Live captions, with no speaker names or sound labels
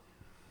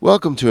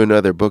Welcome to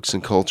another Books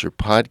and Culture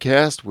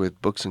podcast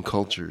with Books and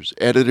Culture's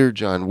editor,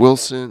 John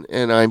Wilson,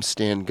 and I'm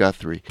Stan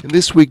Guthrie. And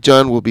this week,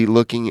 John will be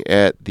looking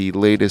at the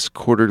latest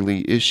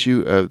quarterly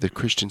issue of the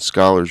Christian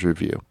Scholars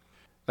Review.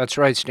 That's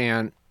right,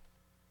 Stan.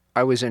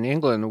 I was in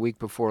England the week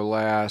before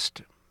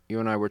last.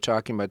 You and I were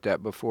talking about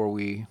that before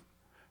we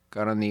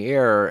got on the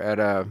air at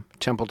a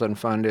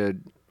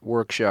Templeton-funded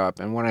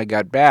workshop. And when I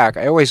got back,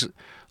 I always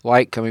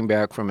like coming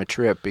back from a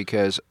trip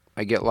because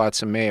I get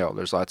lots of mail.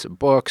 There's lots of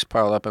books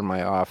piled up in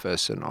my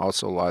office and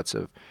also lots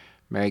of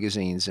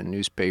magazines and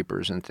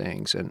newspapers and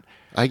things. And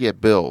I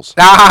get bills.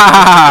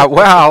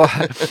 Well,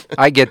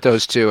 I get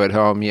those too at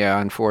home,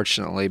 yeah,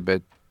 unfortunately.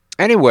 But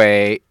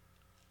anyway,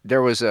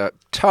 there was a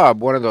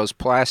tub, one of those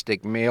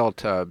plastic mail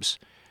tubs,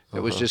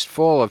 that was just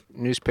full of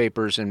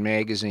newspapers and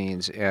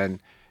magazines,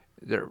 and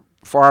they're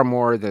far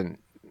more than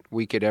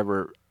we could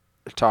ever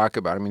talk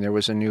about. I mean, there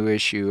was a new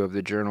issue of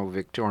the Journal of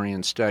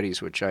Victorian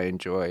Studies, which I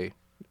enjoy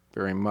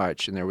very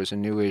much, and there was a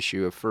new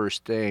issue of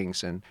First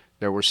Things, and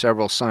there were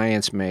several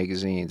science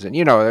magazines, and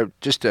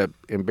just an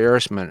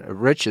embarrassment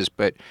of riches,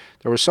 but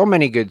there were so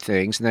many good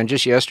things. And then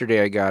just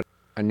yesterday I got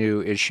a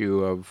new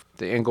issue of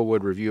the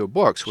Englewood Review of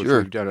Books, which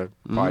we've done a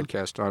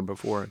podcast on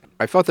before.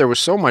 I felt there was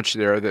so much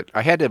there that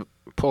I had to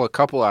pull a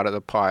couple out of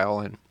the pile,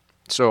 and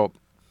so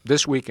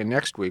this week and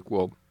next week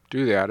we'll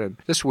do that. And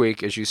this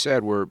week, as you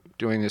said, we're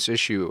doing this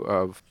issue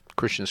of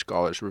Christian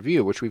Scholars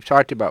Review, which we've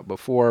talked about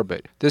before,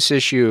 but this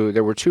issue,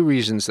 there were two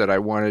reasons that I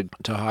wanted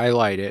to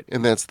highlight it.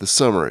 And that's the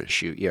summer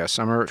issue. Yeah,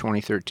 summer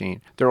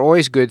 2013. There are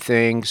always good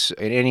things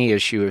in any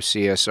issue of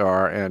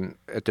CSR, and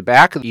at the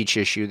back of each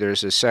issue,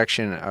 there's a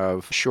section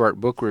of short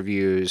book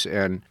reviews,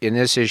 and in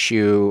this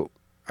issue,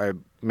 I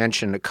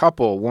mentioned a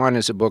couple. One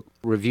is a book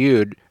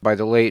reviewed by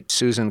the late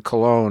Susan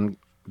Cologne,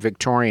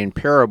 Victorian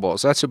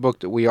Parables. That's a book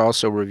that we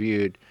also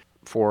reviewed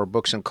for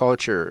Books and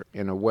Culture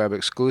in a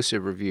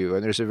web-exclusive review.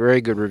 And there's a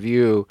very good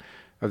review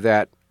of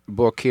that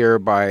book here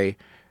by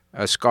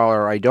a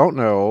scholar I don't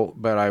know,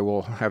 but I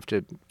will have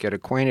to get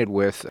acquainted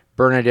with,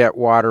 Bernadette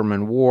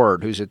Waterman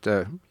Ward, who's at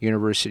the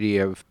University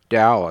of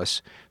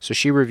Dallas. So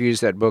she reviews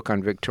that book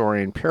on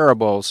Victorian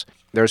Parables.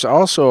 There's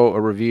also a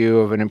review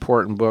of an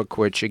important book,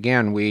 which,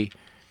 again, we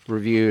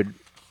reviewed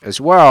as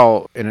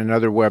well in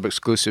another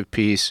web-exclusive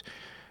piece,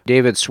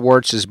 David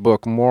Swartz's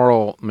book,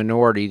 Moral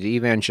Minority, The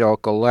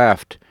Evangelical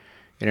Left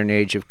in an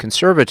Age of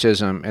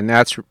Conservatism, and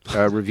that's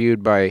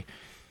reviewed by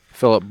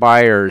Philip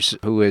Byers,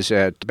 who is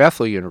at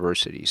Bethel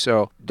University.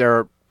 So there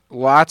are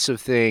lots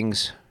of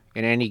things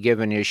in any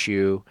given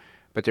issue,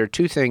 but there are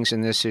two things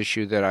in this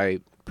issue that I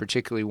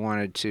particularly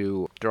wanted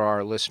to draw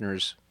our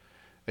listeners'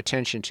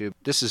 attention to.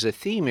 This is a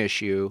theme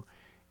issue,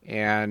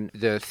 and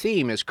the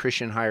theme is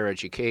Christian higher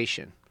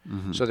education.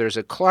 So there's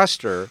a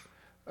cluster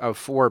of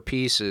 4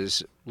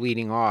 pieces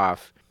leading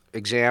off,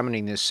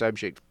 examining this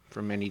subject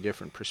from many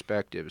different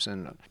perspectives.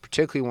 And I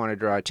particularly want to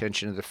draw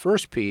attention to the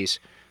first piece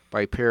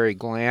by Perry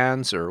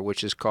Glanzer,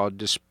 which is called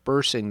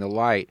Dispersing the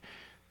Light,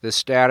 the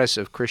Status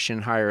of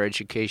Christian Higher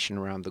Education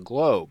Around the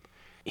Globe.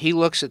 He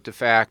looks at the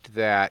fact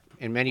that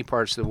in many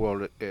parts of the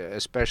world,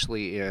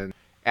 especially in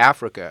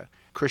Africa,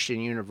 Christian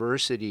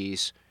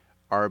universities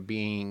are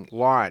being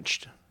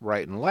launched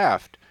right and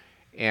left,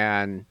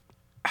 and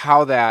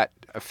how that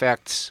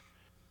affects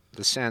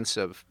the sense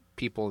of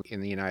people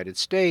in the United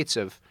States,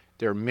 of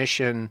their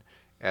mission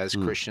as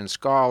Christian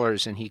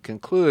scholars. And he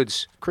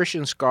concludes,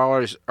 Christian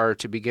scholars are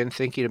to begin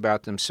thinking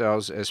about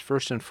themselves as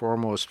first and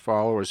foremost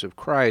followers of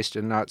Christ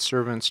and not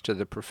servants to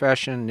the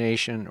profession,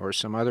 nation, or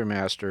some other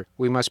master.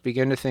 We must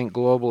begin to think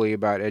globally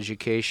about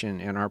education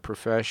and our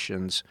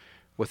professions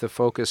with a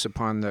focus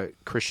upon the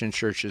Christian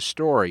church's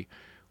story.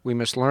 We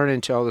must learn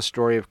and tell the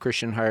story of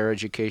Christian higher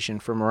education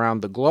from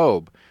around the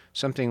globe.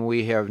 Something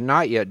we have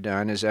not yet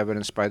done is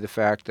evidenced by the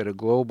fact that a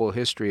global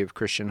history of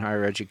Christian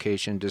higher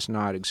education does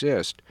not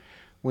exist.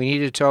 We need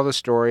to tell the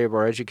story of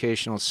our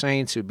educational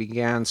saints who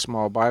began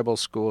small Bible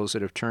schools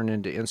that have turned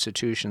into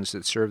institutions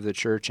that serve the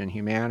church and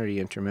humanity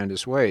in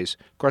tremendous ways.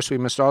 Of course, we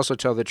must also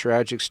tell the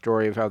tragic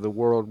story of how the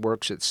world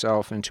works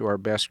itself into our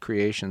best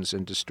creations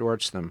and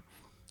distorts them.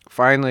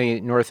 Finally,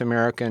 North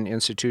American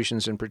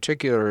institutions in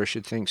particular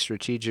should think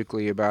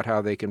strategically about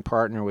how they can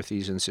partner with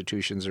these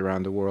institutions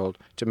around the world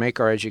to make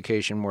our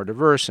education more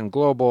diverse and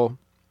global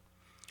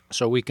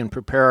so we can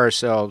prepare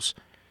ourselves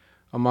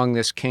among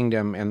this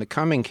kingdom and the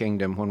coming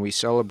kingdom when we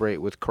celebrate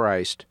with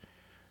Christ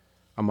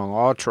among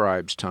all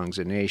tribes, tongues,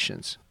 and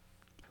nations.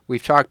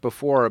 We've talked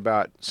before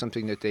about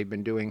something that they've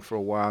been doing for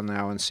a while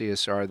now in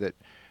CSR that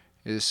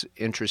is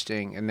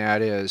interesting, and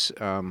that is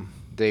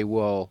they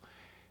will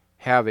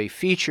have a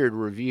featured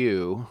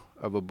review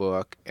of a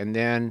book, and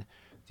then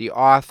the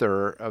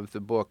author of the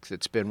book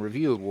that's been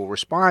reviewed will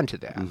respond to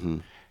that.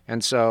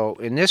 And so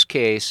in this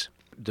case,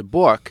 the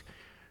book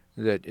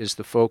that is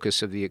the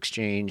focus of the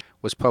exchange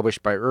was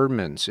published by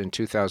Eerdmans in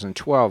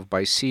 2012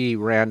 by C.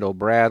 Randall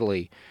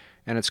Bradley,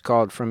 and it's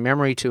called From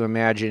Memory to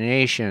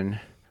Imagination,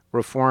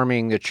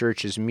 Reforming the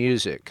Church's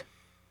Music.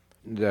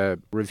 The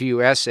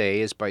review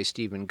essay is by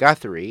Stephen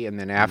Guthrie, and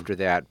then after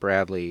that,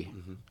 Bradley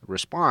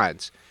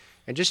responds.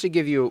 And just to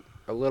give you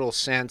a little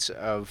sense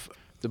of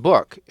the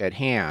book at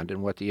hand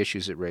and what the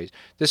issues it raised.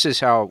 This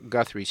is how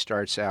Guthrie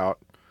starts out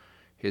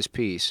his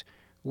piece.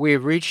 We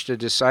have reached a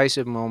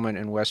decisive moment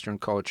in Western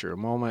culture, a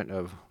moment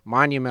of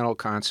monumental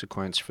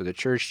consequence for the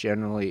church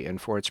generally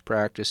and for its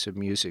practice of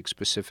music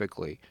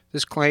specifically.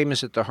 This claim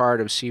is at the heart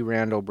of C.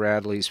 Randall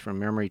Bradley's From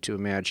Memory to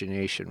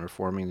Imagination,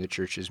 Reforming the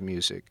Church's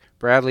Music.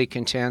 Bradley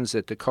contends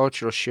that the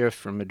cultural shift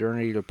from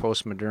modernity to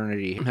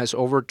postmodernity has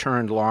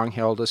overturned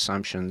long-held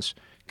assumptions,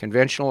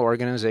 conventional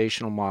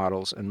organizational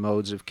models, and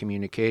modes of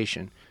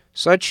communication.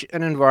 Such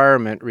an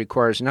environment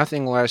requires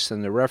nothing less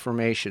than the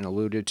Reformation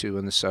alluded to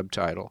in the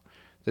subtitle.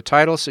 The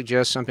title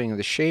suggests something of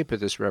the shape of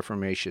this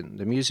Reformation.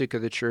 The music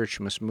of the church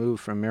must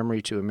move from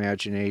memory to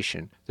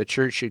imagination. The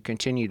church should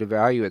continue to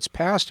value its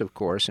past, of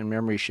course, and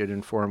memory should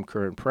inform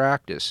current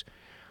practice.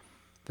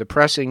 The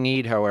pressing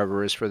need,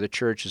 however, is for the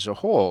church as a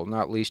whole,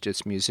 not least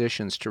its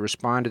musicians, to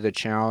respond to the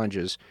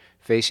challenges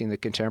facing the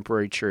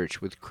contemporary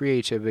church with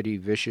creativity,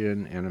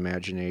 vision, and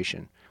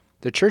imagination.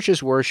 The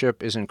church's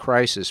worship is in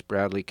crisis,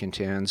 Bradley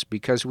contends,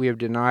 because we have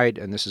denied,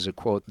 and this is a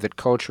quote, that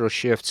cultural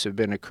shifts have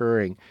been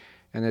occurring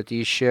and that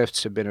these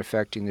shifts have been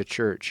affecting the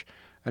church.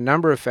 A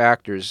number of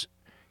factors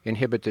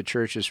inhibit the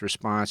church's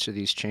response to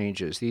these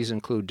changes. These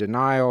include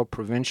denial,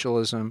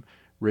 provincialism,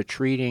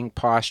 retreating,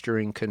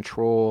 posturing,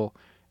 control,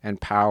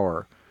 and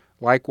power.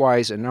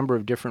 Likewise, a number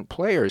of different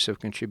players have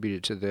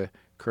contributed to the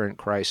current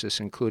crisis,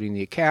 including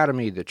the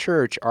academy, the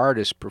church,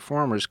 artists,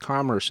 performers,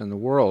 commerce, and the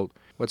world.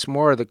 What's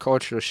more, the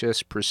cultural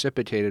shifts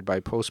precipitated by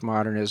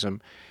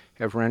postmodernism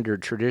have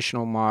rendered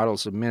traditional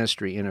models of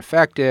ministry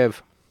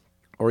ineffective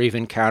or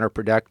even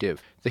counterproductive.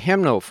 The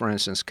hymnal, for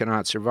instance,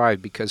 cannot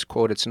survive because,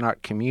 quote, it's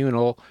not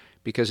communal,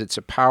 because it's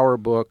a power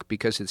book,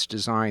 because it's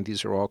designed,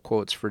 these are all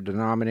quotes, for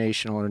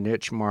denominational or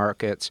niche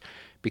markets,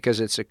 because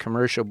it's a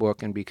commercial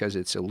book, and because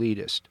it's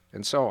elitist,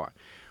 and so on.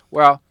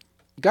 Well,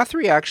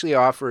 Guthrie actually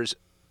offers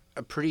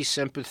a pretty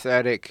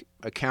sympathetic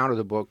account of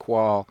the book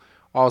while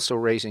also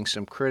raising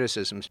some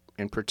criticisms,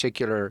 in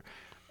particular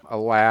a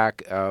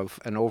lack of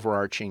an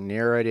overarching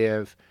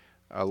narrative,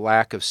 a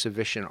lack of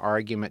sufficient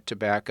argument to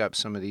back up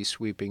some of these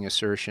sweeping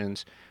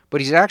assertions.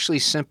 But he's actually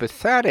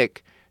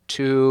sympathetic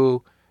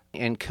to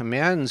and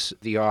commends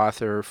the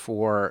author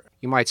for,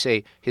 you might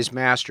say, his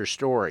master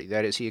story.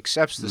 That is, he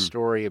accepts the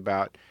story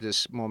about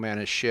this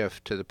momentous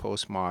shift to the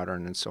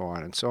postmodern and so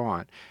on and so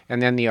on.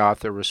 And then the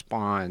author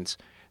responds.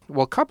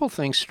 Well, a couple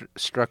things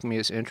struck me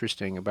as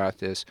interesting about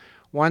this.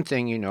 One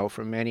thing, you know,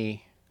 from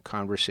many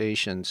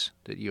conversations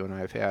that you and I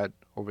have had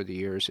over the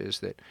years is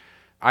that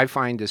I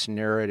find this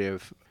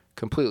narrative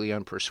completely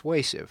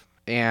unpersuasive.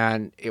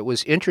 And it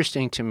was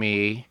interesting to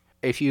me.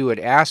 If you had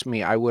asked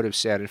me, I would have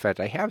said, in fact,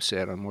 I have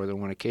said on more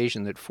than one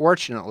occasion, that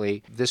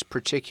fortunately this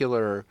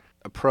particular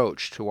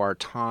approach to our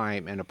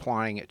time and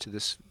applying it to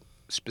this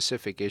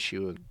specific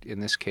issue, in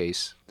this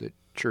case, the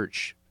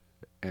church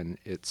and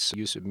its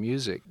use of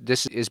music,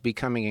 this is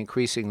becoming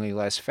increasingly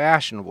less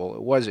fashionable.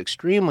 It was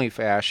extremely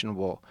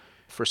fashionable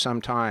for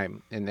some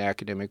time in the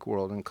academic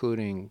world,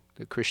 including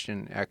the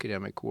Christian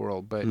academic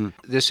world. But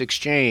this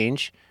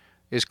exchange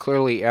is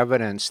clearly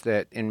evidence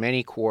that in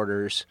many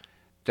quarters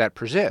that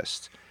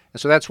persists. And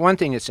so that's one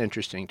thing that's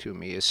interesting to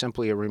me, is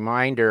simply a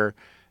reminder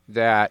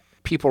that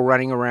people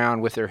running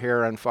around with their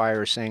hair on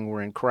fire saying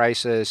we're in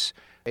crisis,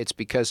 it's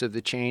because of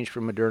the change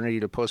from modernity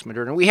to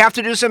postmodernity. We have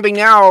to do something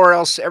now or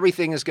else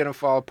everything is going to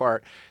fall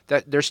apart.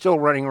 That they're still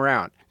running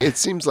around. It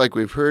seems like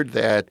we've heard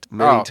that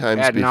many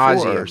times ad before.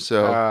 nauseum.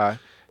 So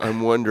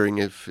I'm wondering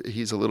if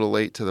he's a little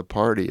late to the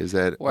party. Is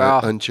that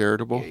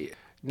uncharitable?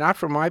 Not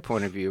from my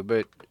point of view.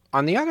 But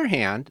on the other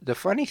hand, the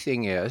funny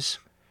thing is,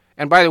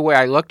 and by the way,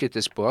 I looked at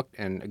this book,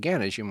 and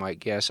again, as you might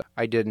guess,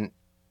 I didn't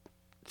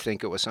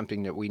think it was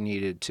something that we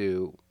needed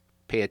to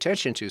pay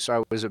attention to.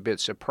 So I was a bit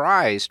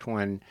surprised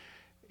when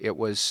it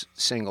was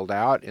singled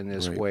out in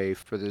this way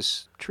for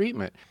this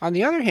treatment. On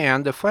the other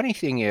hand, the funny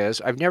thing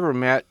is, I've never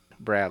met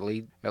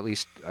Bradley, at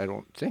least I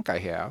don't think I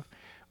have,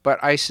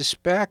 but I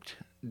suspect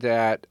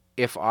that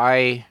if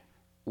I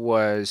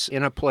was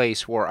in a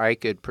place where I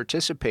could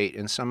participate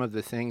in some of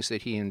the things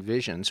that he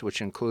envisions,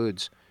 which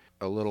includes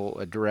a little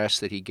address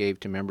that he gave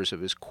to members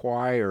of his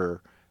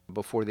choir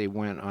before they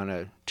went on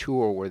a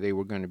tour where they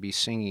were going to be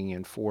singing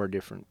in 4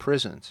 different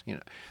prisons. You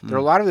know, there are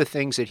a lot of the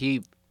things that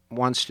he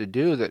wants to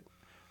do that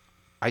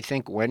I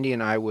think Wendy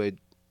and I would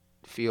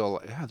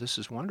feel, yeah, this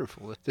is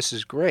wonderful. This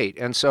is great.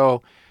 And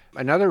so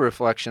another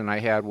reflection I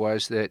had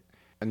was that,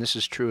 and this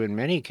is true in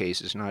many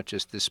cases, not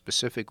just this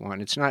specific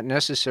one, it's not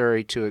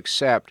necessary to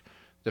accept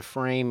the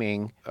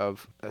framing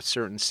of a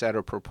certain set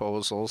of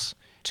proposals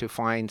to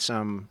find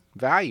some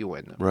value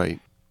in them. Right.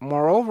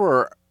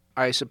 Moreover,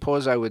 I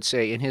suppose I would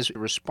say in his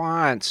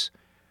response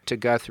to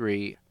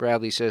Guthrie,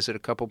 Bradley says at a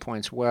couple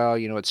points, well,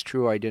 you know, it's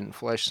true I didn't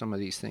flesh some of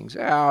these things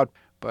out,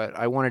 but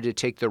I wanted to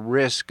take the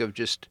risk of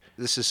just,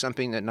 this is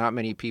something that not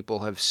many people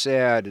have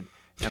said, and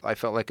I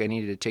felt like I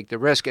needed to take the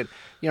risk. And,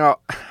 you know,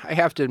 I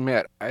have to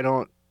admit, I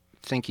don't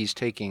think he's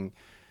taking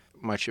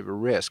much of a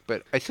risk,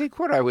 but I think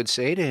what I would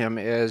say to him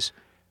is,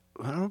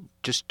 well,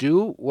 just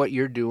do what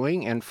you're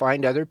doing and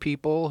find other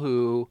people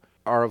who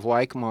are of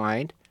like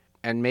mind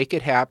and make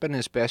it happen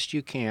as best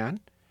you can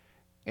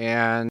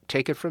and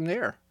take it from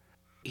there.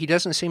 He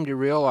doesn't seem to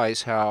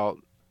realize how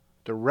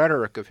the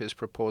rhetoric of his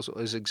proposal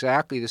is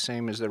exactly the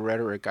same as the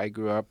rhetoric I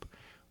grew up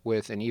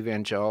with in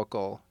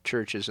evangelical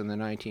churches in the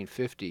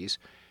 1950s,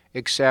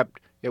 except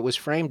it was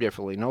framed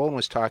differently. No one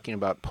was talking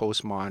about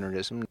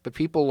postmodernism, but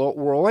people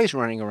were always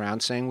running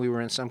around saying we were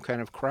in some kind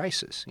of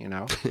crisis, you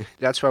know.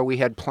 That's why we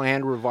had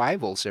planned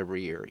revivals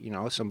every year. You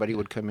know, somebody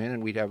would come in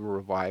and we'd have a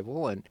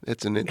revival. And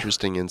That's an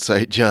interesting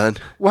insight, John.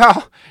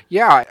 well,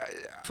 yeah,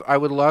 I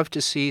would love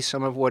to see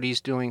some of what he's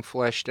doing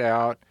fleshed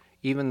out,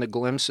 even the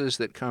glimpses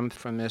that come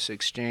from this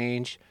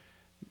exchange.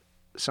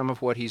 Some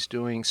of what he's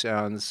doing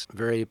sounds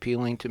very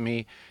appealing to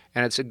me,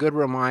 and it's a good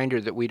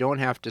reminder that we don't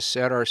have to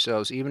set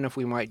ourselves, even if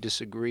we might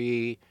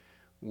disagree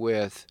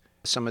with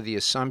some of the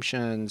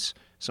assumptions,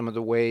 some of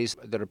the ways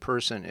that a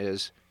person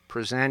is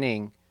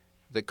presenting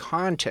the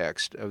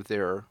context of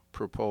their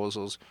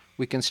proposals,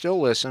 we can still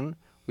listen,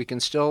 we can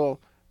still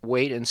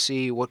wait and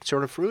see what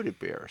sort of fruit it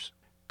bears.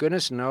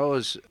 Goodness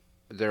knows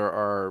there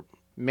are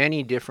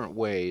many different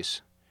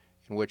ways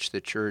in which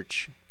the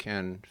church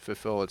can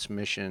fulfill its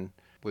mission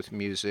with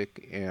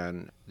music,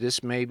 and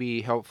this may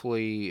be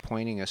helpfully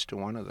pointing us to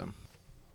one of them.